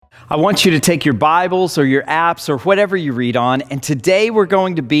I want you to take your Bibles or your apps or whatever you read on, and today we're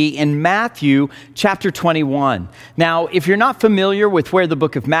going to be in Matthew chapter 21. Now, if you're not familiar with where the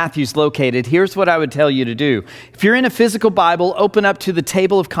book of Matthew is located, here's what I would tell you to do. If you're in a physical Bible, open up to the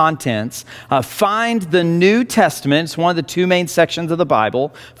table of contents, find the New Testament. It's one of the two main sections of the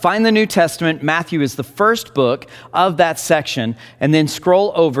Bible. Find the New Testament. Matthew is the first book of that section, and then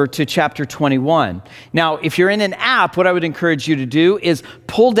scroll over to chapter 21. Now, if you're in an app, what I would encourage you to do is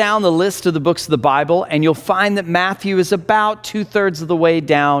pull down the list of the books of the Bible, and you'll find that Matthew is about 2/3 of the way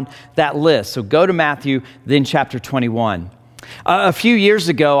down that list. So go to Matthew, then chapter 21. A few years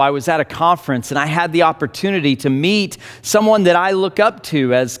ago, I was at a conference, and I had the opportunity to meet someone that I look up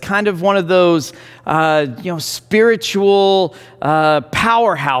to as kind of one of those, spiritual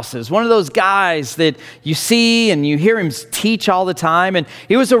powerhouses. One of those guys that you see and you hear him teach all the time. And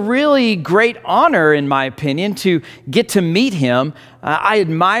it was a really great honor, in my opinion, to get to meet him. I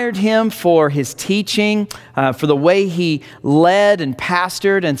admired him for his teaching, for the way he led and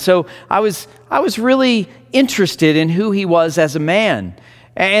pastored. And so I was really interested in who he was as a man.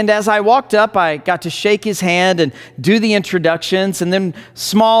 And as I walked up, I got to shake his hand and do the introductions, and then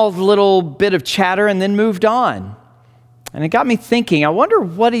small little bit of chatter, and then moved on. And it got me thinking, I wonder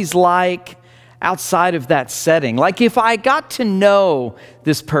what he's like outside of that setting. Like if I got to know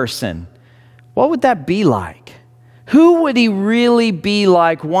this person, what would that be like? Who would he really be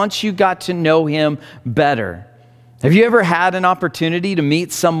like once you got to know him better? Have you ever had an opportunity to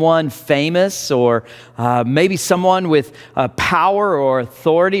meet someone famous, or maybe someone with power or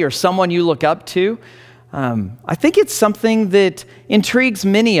authority, or someone you look up to? I think it's something that intrigues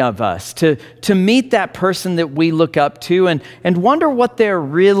many of us to meet that person that we look up to and wonder what they're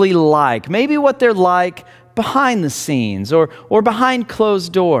really like. Maybe what they're like behind the scenes or behind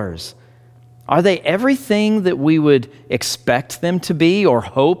closed doors. Are they everything that we would expect them to be or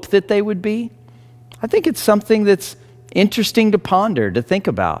hope that they would be? I think it's something that's interesting to ponder, to think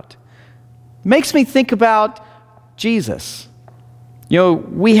about. It makes me think about Jesus.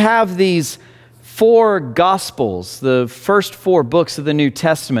 We have these 4 Gospels, the first 4 books of the New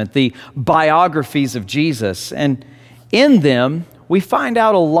Testament, the biographies of Jesus. And in them, we find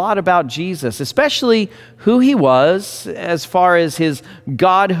out a lot about Jesus, especially who he was as far as his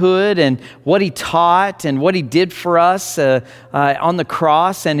godhood and what he taught and what he did for us on the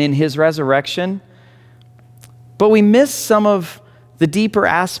cross and in his resurrection. But we miss some of the deeper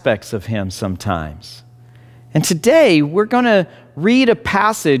aspects of him sometimes. And today we're going to read a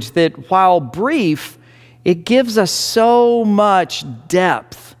passage that, while brief, it gives us so much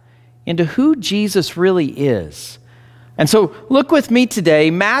depth into who Jesus really is. And so look with me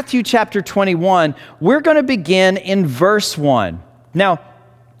today, Matthew chapter 21. We're going to begin in verse 1. Now,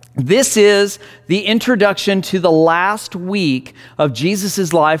 this is the introduction to the last week of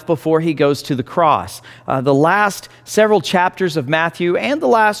Jesus' life before he goes to the cross. The last several chapters of Matthew and the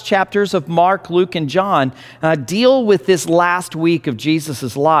last chapters of Mark, Luke, and John deal with this last week of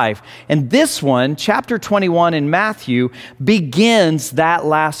Jesus' life. And this one, chapter 21 in Matthew, begins that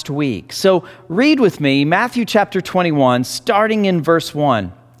last week. So read with me, Matthew chapter 21, starting in verse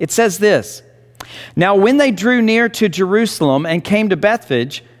 1. It says this: "Now when they drew near to Jerusalem and came to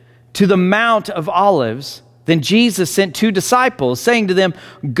Bethphage, to the Mount of Olives, then Jesus sent 2 disciples, saying to them,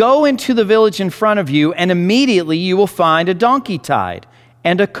 'Go into the village in front of you, and immediately you will find a donkey tied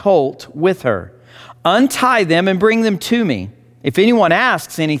and a colt with her. Untie them and bring them to me. If anyone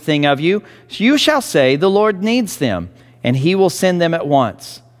asks anything of you, you shall say, the Lord needs them, and he will send them at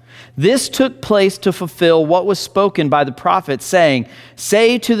once.' This took place to fulfill what was spoken by the prophet, saying,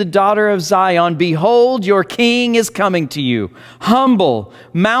 'Say to the daughter of Zion, behold, your king is coming to you, humble,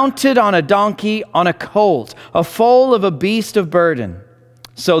 mounted on a donkey, on a colt, a foal of a beast of burden.'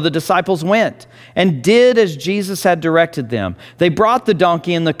 So the disciples went and did as Jesus had directed them. They brought the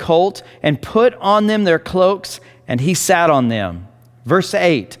donkey and the colt and put on them their cloaks, and he sat on them." Verse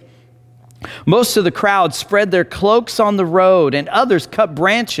 8. "Most of the crowd spread their cloaks on the road, and others cut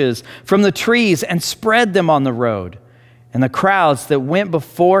branches from the trees and spread them on the road. And the crowds that went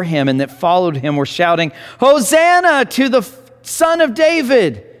before him and that followed him were shouting, 'Hosanna to the Son of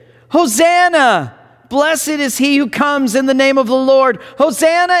David! Hosanna! Blessed is he who comes in the name of the Lord!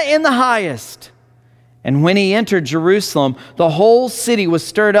 Hosanna in the highest!' And when he entered Jerusalem, the whole city was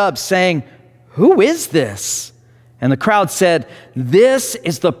stirred up, saying, 'Who is this?' And the crowd said, 'This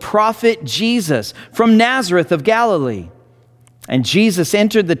is the prophet Jesus from Nazareth of Galilee.' And Jesus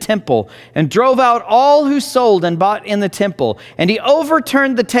entered the temple and drove out all who sold and bought in the temple. And he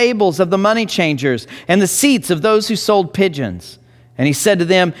overturned the tables of the money changers and the seats of those who sold pigeons. And he said to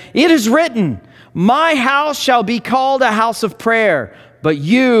them, 'It is written, my house shall be called a house of prayer, but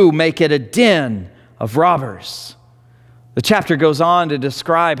you make it a den of robbers." The chapter goes on to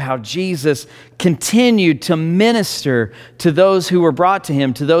describe how Jesus continued to minister to those who were brought to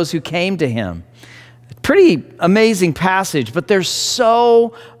him, to those who came to him. Pretty amazing passage, but there's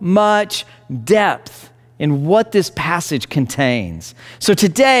so much depth in what this passage contains. So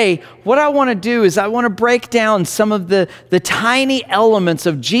today, what I want to do is I want to break down some of the tiny elements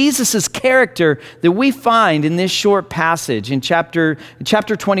of Jesus' character that we find in this short passage in chapter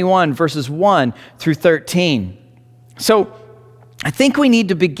 21, verses 1 through 13. So I think we need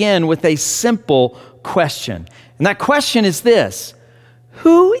to begin with a simple question. And that question is this: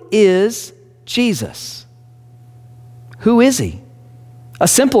 who is Jesus? Who is he? A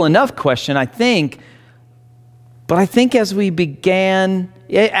simple enough question, I think. But I think as we begin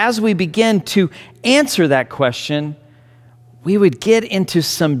to answer that question, we would get into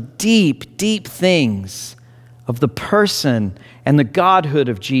some deep, deep things of the person and the godhood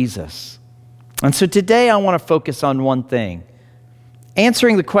of Jesus. And so today I want to focus on one thing.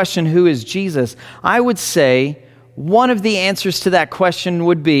 Answering the question, who is Jesus? I would say one of the answers to that question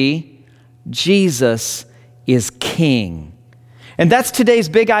would be, Jesus is King. And that's today's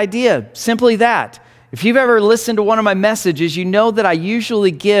big idea, simply that. If you've ever listened to one of my messages, you know that I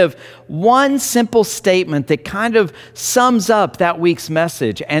usually give one simple statement that kind of sums up that week's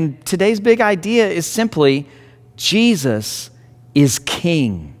message. And today's big idea is simply, Jesus is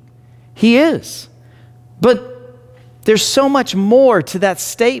King. He is. But there's so much more to that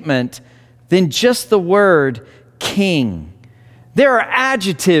statement than just the word king. There are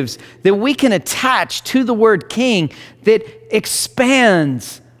adjectives that we can attach to the word king that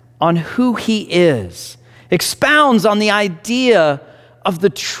expands on who he is, expounds on the idea of the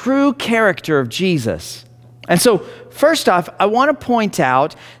true character of Jesus. And so, first off, I want to point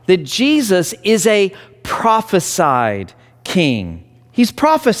out that Jesus is a prophesied king. He's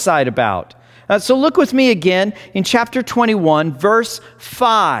prophesied about. So look with me again in chapter 21, verse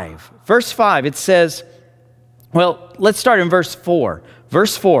 5. Verse 5, it says, well, let's start in verse 4.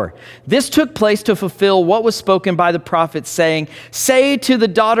 Verse 4, "This took place to fulfill what was spoken by the prophet, saying, 'Say to the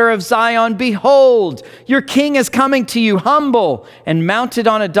daughter of Zion, behold, your king is coming to you, humble and mounted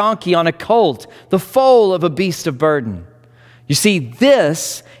on a donkey, on a colt, the foal of a beast of burden.'" You see,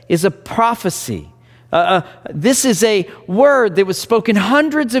 this is a prophecy. This is a word that was spoken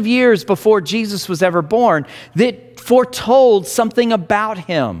hundreds of years before Jesus was ever born that foretold something about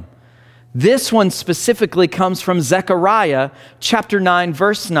him. This one specifically comes from Zechariah chapter 9,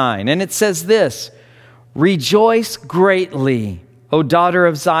 verse 9. And it says this: "Rejoice greatly, O daughter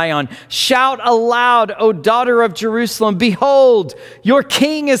of Zion. Shout aloud, O daughter of Jerusalem. Behold, your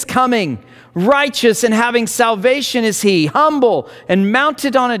king is coming. Righteous and having salvation is he, humble and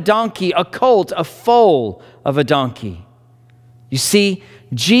mounted on a donkey, a colt, a foal of a donkey." You see,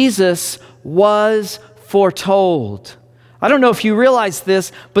 Jesus was foretold. I don't know if you realize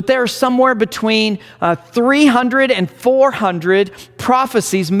this, but there are somewhere between 300 and 400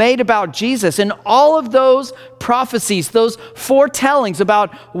 prophecies made about Jesus. And all of those prophecies, those foretellings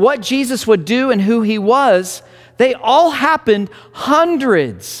about what Jesus would do and who he was, they all happened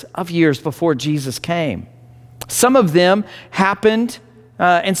hundreds of years before Jesus came. Some of them happened,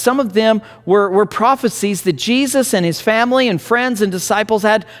 and some of them were prophecies that Jesus and his family and friends and disciples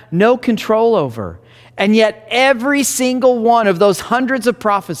had no control over. And yet every single one of those hundreds of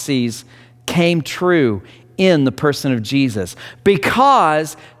prophecies came true in the person of Jesus,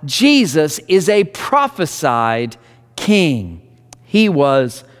 because Jesus is a prophesied king. He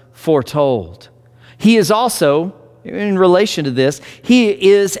was foretold. He is also, in relation to this, he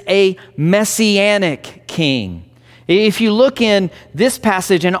is a messianic king. If you look in this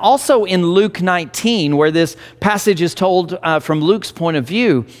passage and also in Luke 19, where this passage is told from Luke's point of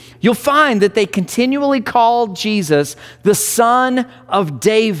view, you'll find that they continually call Jesus the Son of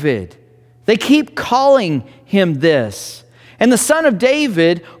David. They keep calling him this. And the Son of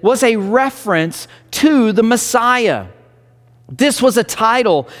David was a reference to the Messiah. This was a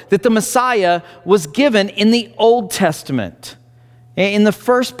title that the Messiah was given in the Old Testament, in the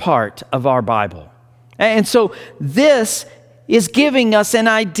first part of our Bible. And so this is giving us an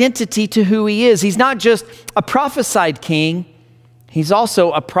identity to who he is. He's not just a prophesied king, he's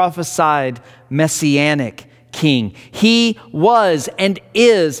also a prophesied messianic king. He was and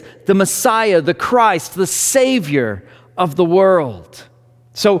is the Messiah, the Christ, the Savior of the world.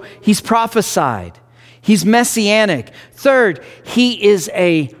 So he's prophesied. He's messianic. Third, he is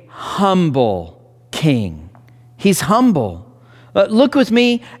a humble king. He's humble. Look with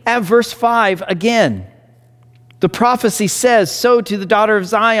me at verse 5 again. The prophecy says, "So to the daughter of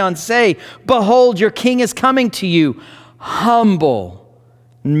Zion say, behold, your king is coming to you, humble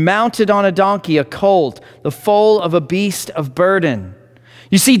mounted on a donkey, a colt, the foal of a beast of burden.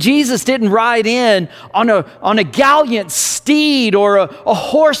 You see, Jesus didn't ride in on a gallant steed or a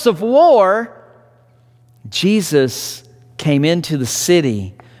horse of war. Jesus came into the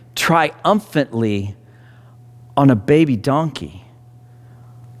city triumphantly on a baby donkey,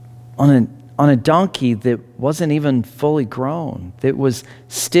 on a donkey that wasn't even fully grown, that was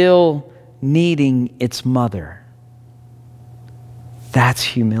still needing its mother. That's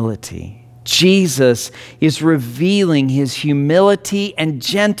humility. Jesus is revealing his humility and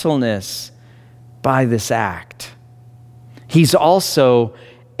gentleness by this act. He's also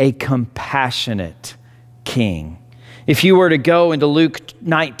a compassionate king. If you were to go into Luke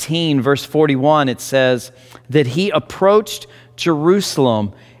 19, verse 41, it says that he approached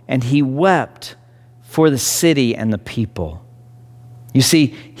Jerusalem and he wept for the city and the people. You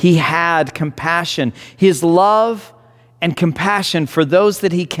see, he had compassion. His love and compassion for those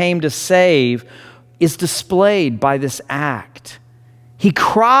that he came to save is displayed by this act. He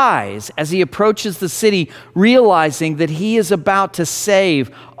cries as he approaches the city, realizing that he is about to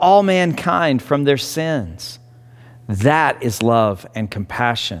save all mankind from their sins. That is love and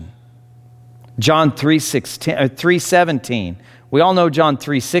compassion. John 3:17. We all know John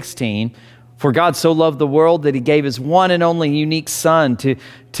 3:16. For God so loved the world that he gave his one and only unique Son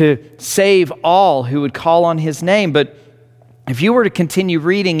to save all who would call on his name. But if you were to continue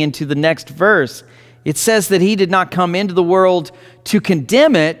reading into the next verse, it says that he did not come into the world to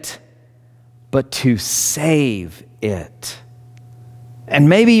condemn it, but to save it. And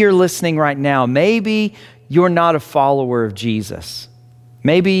maybe you're listening right now. Maybe you're not a follower of Jesus.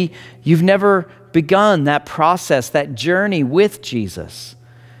 Maybe you've never begun that process, that journey with Jesus.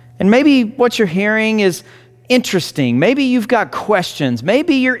 And maybe what you're hearing is interesting. Maybe you've got questions.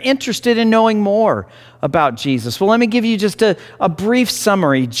 Maybe you're interested in knowing more about Jesus. Well, let me give you just a brief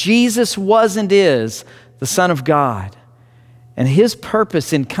summary. Jesus was and is the Son of God. And his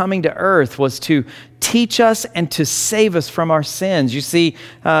purpose in coming to earth was to teach us and to save us from our sins. You see,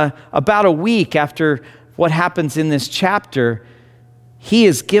 about a week after what happens in this chapter, he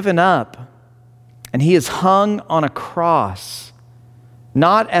is given up and he is hung on a cross,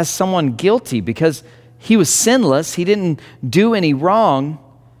 not as someone guilty because he was sinless, he didn't do any wrong,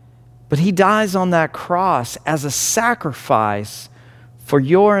 but he dies on that cross as a sacrifice for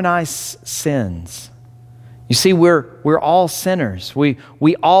your and I's sins. You see, we're all sinners. We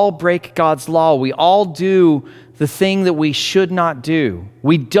all break God's law. We all do the thing that we should not do.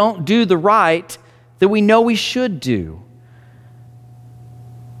 We don't do the right that we know we should do.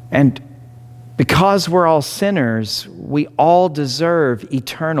 And because we're all sinners, we all deserve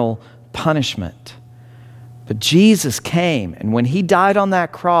eternal punishment. But Jesus came, and when he died on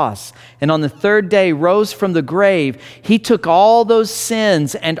that cross, and on the third day rose from the grave, he took all those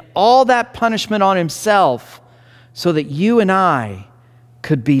sins and all that punishment on himself so that you and I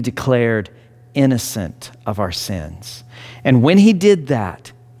could be declared innocent of our sins. And when he did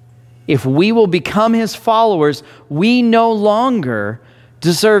that, if we will become his followers, we no longer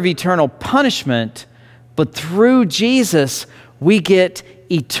deserve eternal punishment, but through Jesus, we get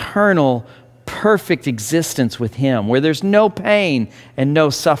eternal, perfect existence with him, where there's no pain and no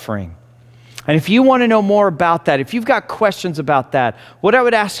suffering. And if you want to know more about that, if you've got questions about that, what I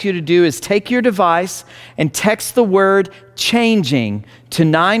would ask you to do is take your device and text the word changing to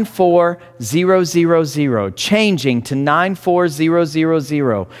 94000, changing to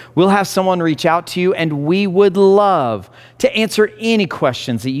 94000. We'll have someone reach out to you, and we would love to answer any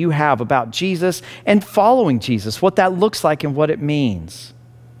questions that you have about Jesus and following Jesus, what that looks like and what it means.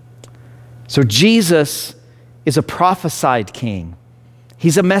 So Jesus is a prophesied king.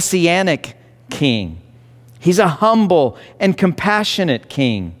 He's a messianic king. He's a humble and compassionate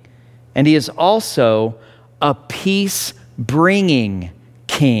king. And he is also a peace-bringing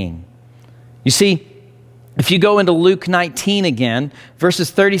king. You see, if you go into Luke 19 again, verses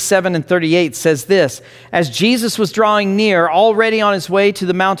 37 and 38 says this: as Jesus was drawing near, already on his way to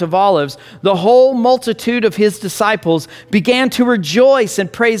the Mount of Olives, the whole multitude of his disciples began to rejoice and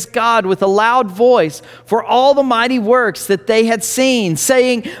praise God with a loud voice for all the mighty works that they had seen,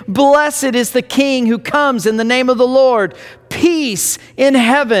 saying, "Blessed is the King who comes in the name of the Lord, peace in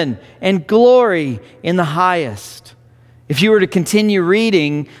heaven and glory in the highest." If you were to continue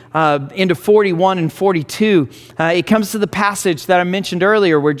reading into 41 and 42, it comes to the passage that I mentioned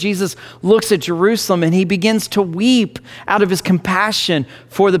earlier where Jesus looks at Jerusalem and he begins to weep out of his compassion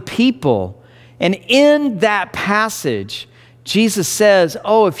for the people. And in that passage, Jesus says,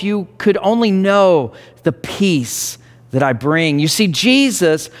 oh, if you could only know the peace that I bring. You see,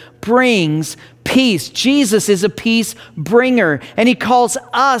 Jesus brings peace. Jesus is a peace bringer, and he calls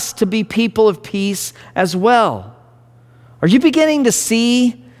us to be people of peace as well. Are you beginning to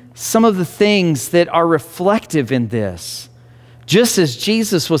see some of the things that are reflective in this? Just as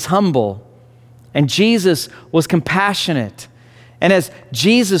Jesus was humble, and Jesus was compassionate, and as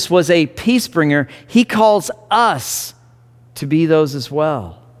Jesus was a peace bringer, he calls us to be those as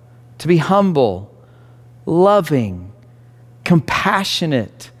well, to be humble, loving,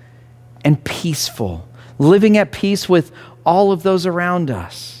 compassionate, and peaceful, living at peace with all of those around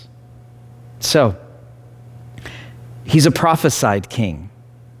us. So, he's a prophesied king.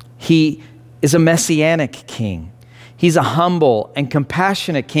 He is a messianic king. He's a humble and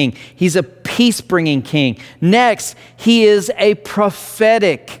compassionate king. He's a peace-bringing king. Next, he is a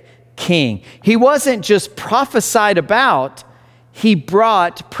prophetic king. He wasn't just prophesied about, he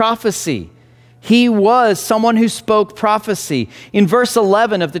brought prophecy. He was someone who spoke prophecy. In verse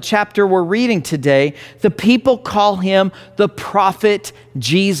 11 of the chapter we're reading today, the people call him the prophet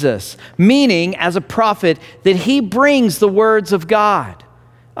Jesus, meaning as a prophet that he brings the words of God.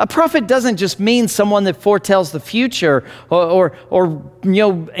 A prophet doesn't just mean someone that foretells the future or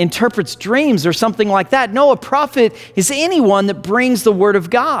interprets dreams or something like that. No, a prophet is anyone that brings the word of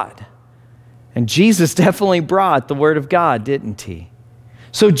God. And Jesus definitely brought the word of God, didn't he?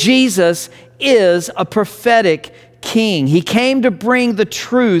 So Jesus is a prophetic king. He came to bring the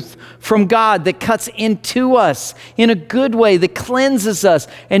truth from God that cuts into us in a good way, that cleanses us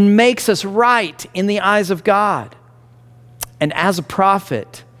and makes us right in the eyes of God. And as a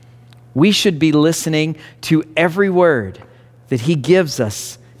prophet, we should be listening to every word that he gives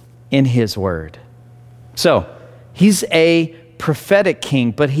us in his word. So, he's a prophetic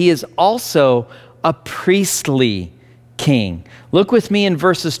king, but he is also a priestly king. Look with me in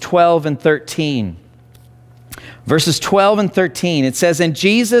verses 12 and 13. Verses 12 and 13, it says, "And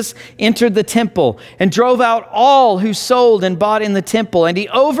Jesus entered the temple and drove out all who sold and bought in the temple. And he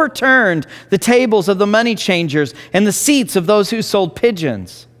overturned the tables of the money changers and the seats of those who sold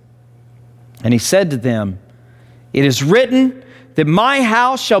pigeons. And he said to them, 'It is written that my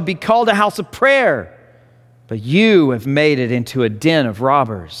house shall be called a house of prayer, but you have made it into a den of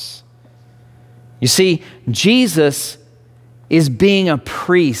robbers.'" You see, Jesus is being a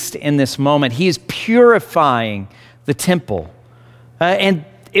priest in this moment. He is purifying the temple. And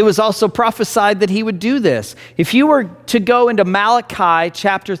it was also prophesied that he would do this. If you were to go into Malachi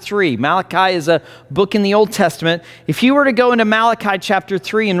chapter 3, Malachi is a book in the Old Testament. If you were to go into Malachi chapter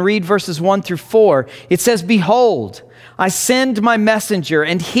 3 and read verses 1 through 4, it says, "Behold, I send my messenger,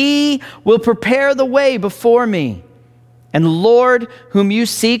 and he will prepare the way before me. And the Lord whom you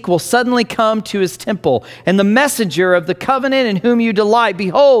seek will suddenly come to his temple, and the messenger of the covenant in whom you delight.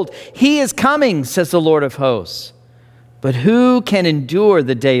 Behold, he is coming, says the Lord of hosts. But who can endure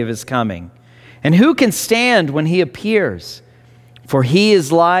the day of his coming? And who can stand when he appears? For he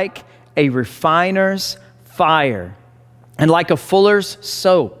is like a refiner's fire, and like a fuller's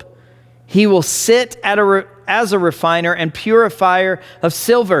soap. He will sit as a refiner and purifier of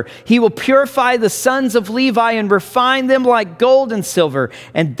silver. He will purify the sons of Levi and refine them like gold and silver,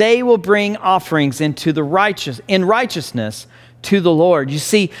 and they will bring offerings in righteousness to the Lord." You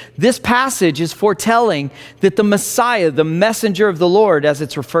see, this passage is foretelling that the Messiah, the messenger of the Lord, as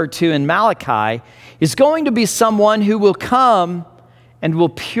it's referred to in Malachi, is going to be someone who will come and will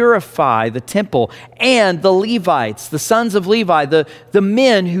purify the temple and the Levites, the sons of Levi, the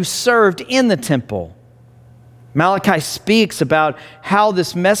men who served in the temple. Malachi speaks about how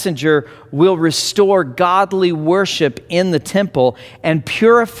this messenger will restore godly worship in the temple and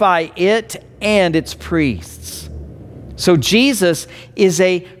purify it and its priests. So Jesus is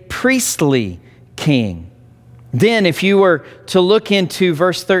a priestly king. Then if you were to look into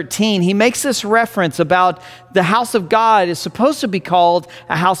verse 13, he makes this reference about the house of God is supposed to be called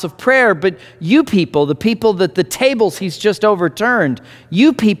a house of prayer, but you people, the people that the tables he's just overturned,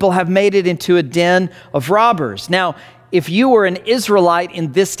 you people have made it into a den of robbers. Now, if you were an Israelite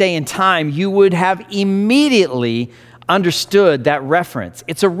in this day and time, you would have immediately understood that reference.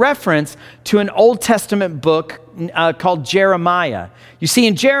 It's a reference to an Old Testament book called Jeremiah. You see,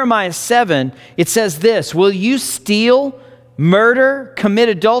 in Jeremiah 7, it says this: "Will you steal, murder, commit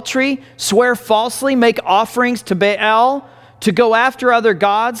adultery, swear falsely, make offerings to Baal, to go after other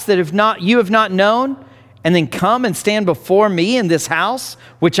gods that you have not known, and then come and stand before me in this house,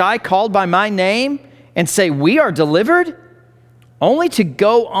 which I called by my name, and say, 'We are delivered,' only to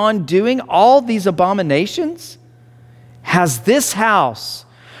go on doing all these abominations? Has this house,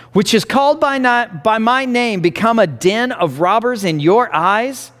 which is called by my name, become a den of robbers in your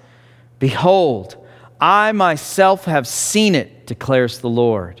eyes? Behold, I myself have seen it, declares the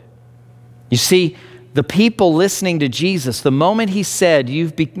Lord. You see, the people listening to Jesus, the moment he said,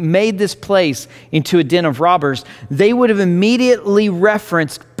 you've made this place into a den of robbers, they would have immediately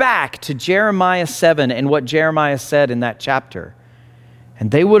referenced back to Jeremiah 7 and what Jeremiah said in that chapter. And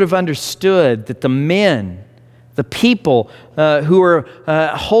they would have understood that the men, the people who were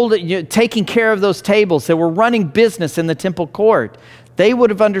taking care of those tables, that were running business in the temple court, they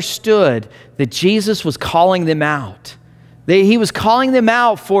would have understood that Jesus was calling them out. He was calling them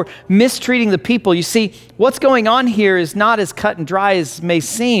out for mistreating the people. You see, what's going on here is not as cut and dry as it may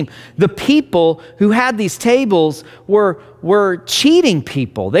seem. The people who had these tables were cheating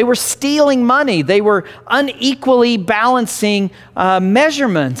people. They were stealing money. They were unequally balancing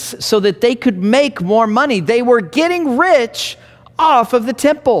measurements so that they could make more money. They were getting rich off of the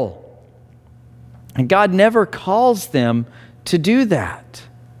temple. And God never calls them to do that.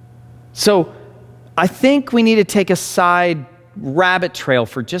 So I think we need to take a side rabbit trail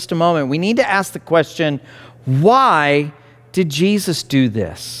for just a moment. We need to ask the question, why did Jesus do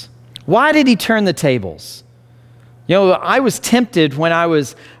this? Why did he turn the tables? You know, I was tempted when I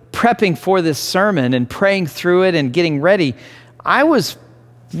was prepping for this sermon and praying through it and getting ready. I was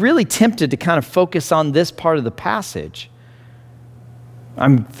really tempted to kind of focus on this part of the passage.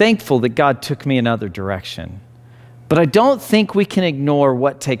 I'm thankful that God took me another direction. But I don't think we can ignore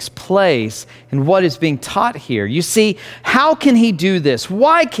what takes place and what is being taught here. You see, how can he do this?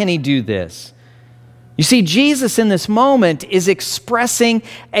 Why can he do this? You see, Jesus in this moment is expressing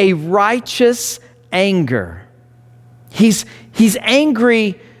a righteous anger. He's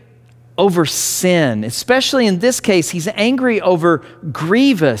angry over sin. Especially in this case, he's angry over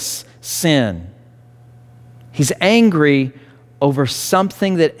grievous sin. He's angry over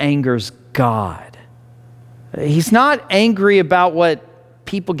something that angers God. He's not angry about what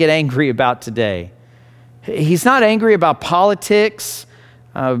people get angry about today. He's not angry about politics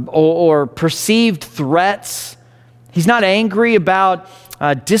or perceived threats. He's not angry about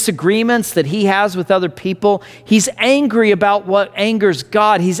disagreements that he has with other people. He's angry about what angers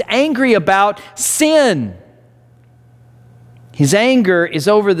God. He's angry about sin. His anger is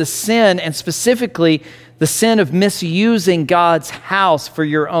over the sin, and specifically the sin of misusing God's house for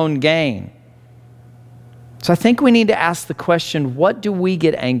your own gain. So I think we need to ask the question, what do we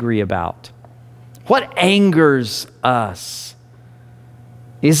get angry about? What angers us?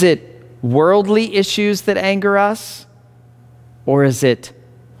 Is it worldly issues that anger us? Or is it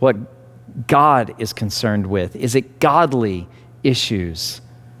what God is concerned with? Is it godly issues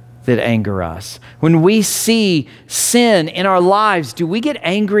that anger us? When we see sin in our lives, do we get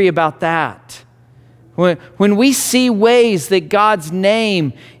angry about that? When we see ways that God's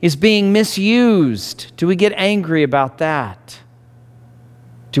name is being misused, do we get angry about that?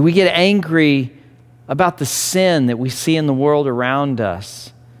 Do we get angry about the sin that we see in the world around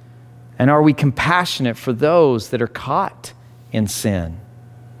us? And are we compassionate for those that are caught in sin?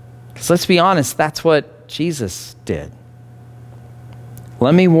 Because let's be honest, that's what Jesus did.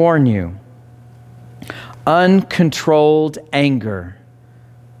 Let me warn you, uncontrolled anger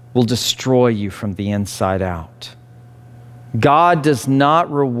will destroy you from the inside out. God does not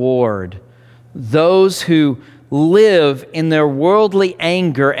reward those who live in their worldly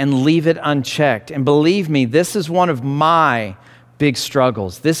anger and leave it unchecked. And believe me, this is one of my big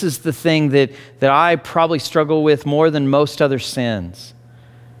struggles. This is the thing that I probably struggle with more than most other sins.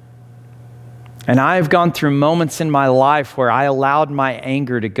 And I've gone through moments in my life where I allowed my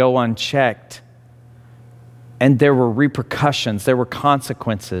anger to go unchecked. And there were repercussions, there were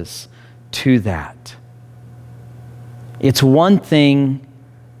consequences to that. It's one thing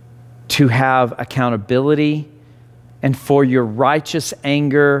to have accountability and for your righteous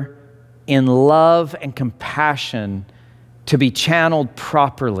anger in love and compassion to be channeled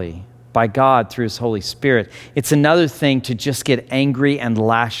properly by God through His Holy Spirit. It's another thing to just get angry and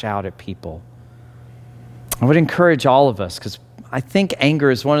lash out at people. I would encourage all of us, because I think anger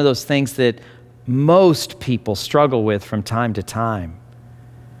is one of those things that most people struggle with from time to time.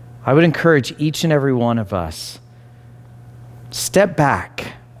 I would encourage each and every one of us, step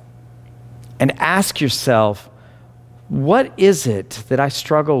back and ask yourself, what is it that I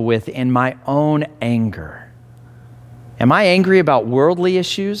struggle with in my own anger? Am I angry about worldly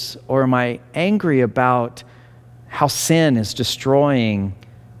issues, or am I angry about how sin is destroying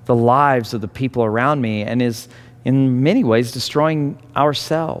the lives of the people around me and is in many ways destroying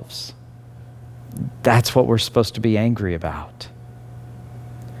ourselves? That's what we're supposed to be angry about.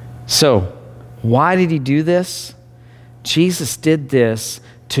 So, why did He do this? Jesus did this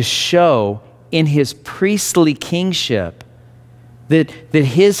to show in His priestly kingship that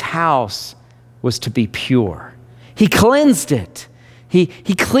His house was to be pure. He cleansed it. He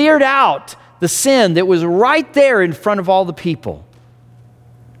cleared out the sin that was right there in front of all the people.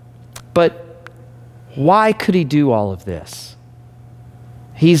 But why could he do all of this?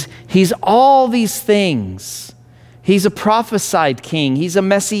 He's all these things. He's a prophesied king. He's a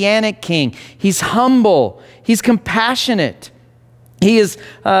messianic king. He's humble. He's compassionate. He is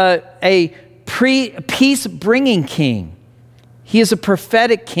a peace-bringing king. He is a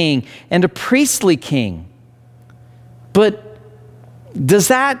prophetic king and a priestly king. But does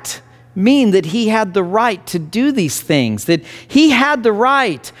that mean that he had the right to do these things? That he had the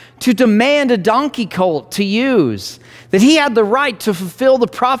right to demand a donkey colt to use? That he had the right to fulfill the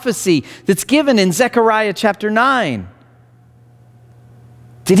prophecy that's given in Zechariah chapter 9?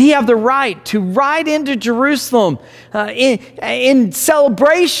 Did he have the right to ride into Jerusalem in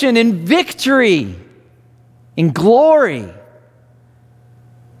celebration, in victory, in glory?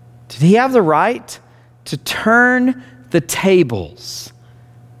 Did he have the right to turn the tables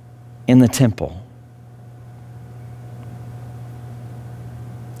in the temple?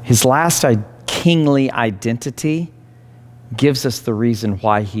 His last kingly identity gives us the reason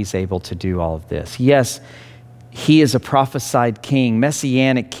why he's able to do all of this. Yes, he is a prophesied king,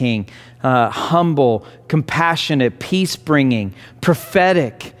 messianic king, humble, compassionate, peace-bringing,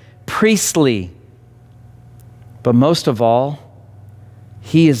 prophetic, priestly. But most of all,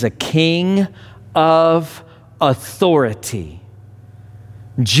 he is a king of authority.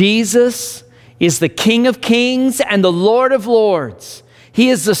 Jesus is the King of Kings and the Lord of Lords. He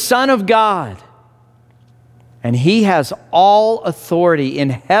is the Son of God. And he has all authority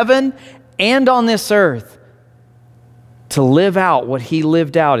in heaven and on this earth to live out what he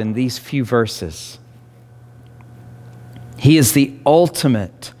lived out in these few verses. He is the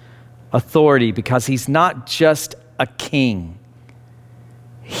ultimate authority because he's not just a king.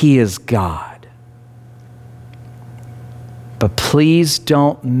 He is God. But please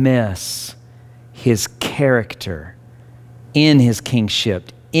don't miss his character in his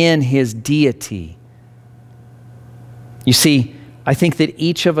kingship, in his deity. You see, I think that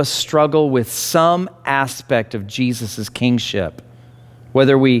each of us struggle with some aspect of Jesus' kingship.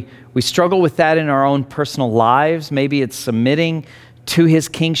 Whether we struggle with that in our own personal lives, maybe it's submitting to his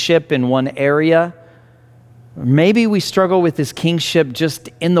kingship in one area. Maybe we struggle with his kingship just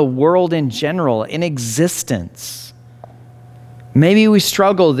in the world in general, in existence. Maybe we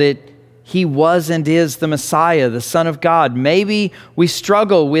struggle that he was and is the Messiah, the Son of God. Maybe we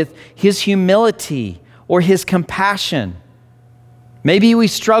struggle with his humility or his compassion. Maybe we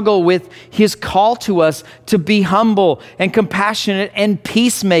struggle with his call to us to be humble and compassionate and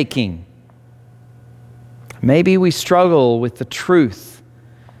peacemaking. Maybe we struggle with the truth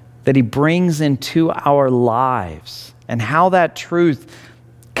that he brings into our lives and how that truth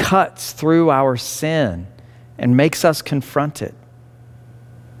cuts through our sin and makes us confront it.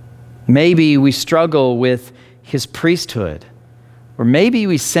 Maybe we struggle with his priesthood, or maybe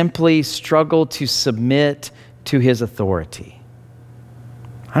we simply struggle to submit to his authority.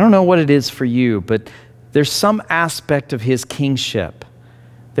 I don't know what it is for you, but there's some aspect of his kingship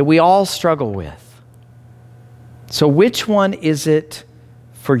that we all struggle with. So which one is it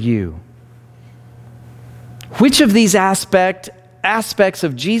for you? Which of these aspects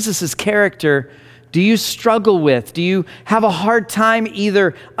of Jesus' character do you struggle with? Do you have a hard time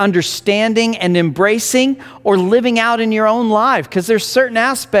either understanding and embracing or living out in your own life? Because there's certain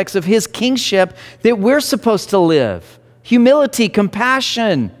aspects of his kingship that we're supposed to live. Humility,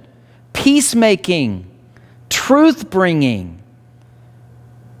 compassion, peacemaking, truth-bringing.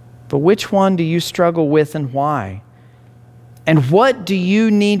 But which one do you struggle with and why? And what do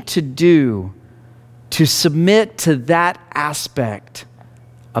you need to do to submit to that aspect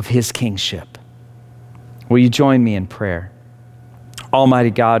of his kingship? Will you join me in prayer?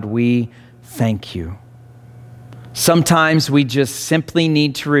 Almighty God, we thank you. Sometimes we just simply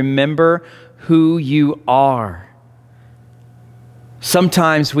need to remember who you are.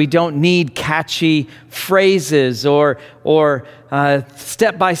 Sometimes we don't need catchy phrases or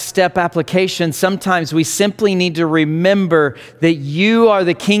step-by-step applications. Sometimes we simply need to remember that you are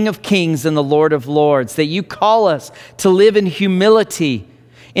the King of Kings and the Lord of Lords, that you call us to live in humility,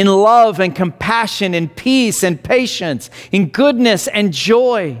 in love and compassion, in peace and patience, in goodness and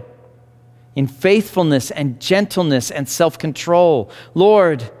joy, in faithfulness and gentleness and self-control.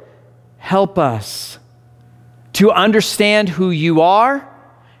 Lord, help us to understand who you are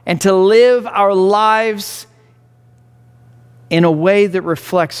and to live our lives in a way that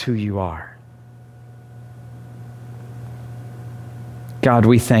reflects who you are. God,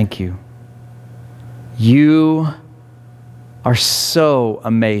 we thank you. You are so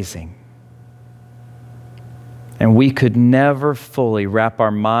amazing. And we could never fully wrap our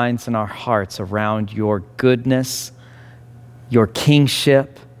minds and our hearts around your goodness, your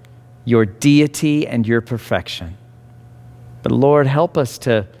kingship, your deity, and your perfection. But Lord, help us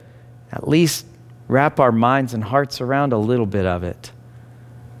to at least wrap our minds and hearts around a little bit of it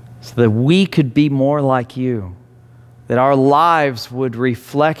so that we could be more like you, that our lives would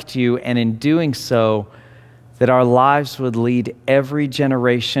reflect you, and in doing so, that our lives would lead every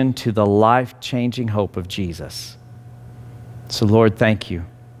generation to the life-changing hope of Jesus. So Lord, thank you.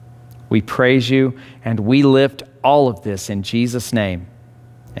 We praise you, and we lift all of this in Jesus' name.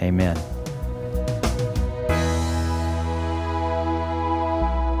 Amen.